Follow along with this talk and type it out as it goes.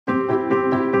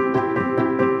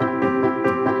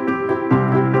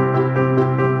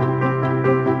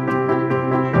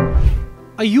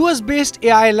A US-based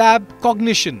AI lab,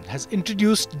 Cognition, has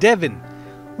introduced Devin,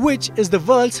 which is the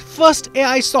world's first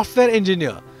AI software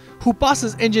engineer who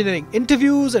passes engineering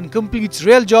interviews and completes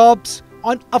real jobs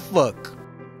on Upwork.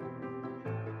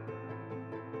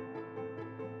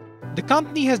 The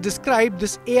company has described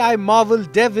this AI marvel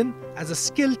Devin as a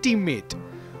skilled teammate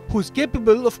who is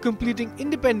capable of completing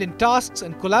independent tasks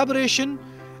and collaboration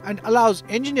and allows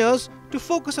engineers to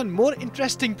focus on more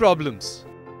interesting problems.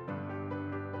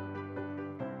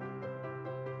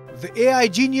 The AI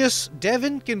genius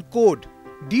Devin can code,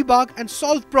 debug and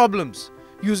solve problems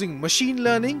using machine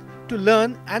learning to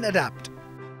learn and adapt.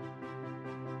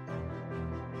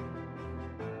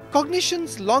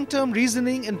 Cognition's long-term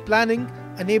reasoning and planning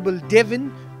enable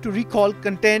Devin to recall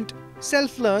content,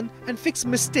 self-learn and fix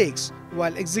mistakes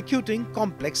while executing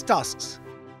complex tasks.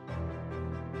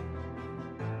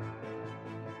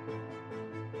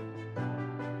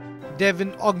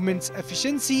 Devin augments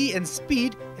efficiency and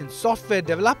speed in software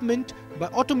development by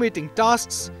automating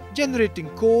tasks, generating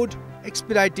code,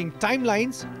 expediting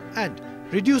timelines, and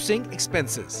reducing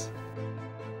expenses.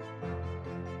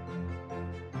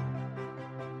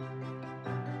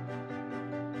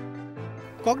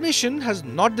 Cognition has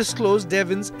not disclosed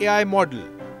Devin's AI model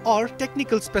or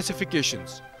technical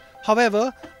specifications.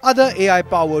 However, other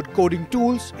AI-powered coding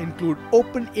tools include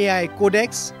OpenAI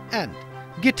Codex and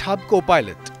GitHub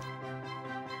Copilot.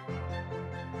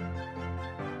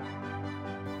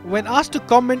 When asked to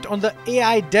comment on the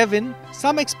AI Devin,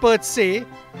 some experts say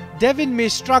Devin may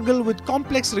struggle with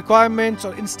complex requirements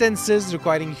or instances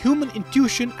requiring human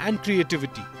intuition and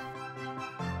creativity.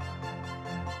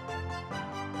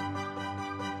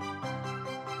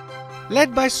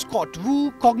 Led by Scott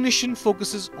Wu, Cognition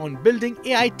focuses on building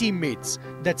AI teammates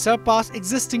that surpass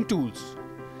existing tools.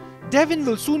 Devin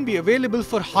will soon be available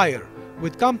for hire,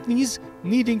 with companies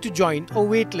needing to join a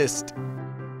waitlist.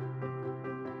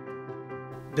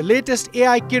 The latest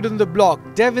AI kid on the block,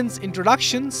 Devin's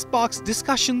introduction sparks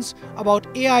discussions about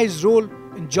AI's role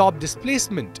in job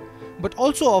displacement, but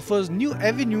also offers new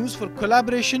avenues for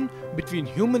collaboration between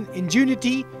human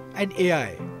ingenuity and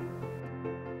AI.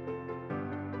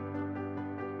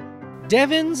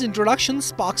 Devin's introduction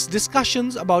sparks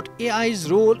discussions about AI's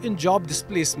role in job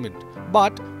displacement,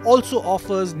 but also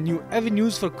offers new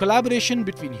avenues for collaboration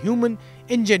between human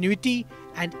ingenuity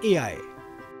and AI.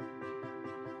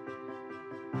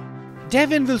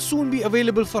 Devin will soon be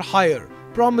available for hire,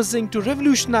 promising to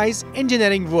revolutionize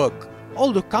engineering work,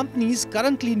 although companies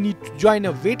currently need to join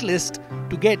a waitlist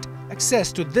to get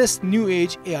access to this new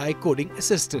age AI coding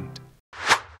assistant.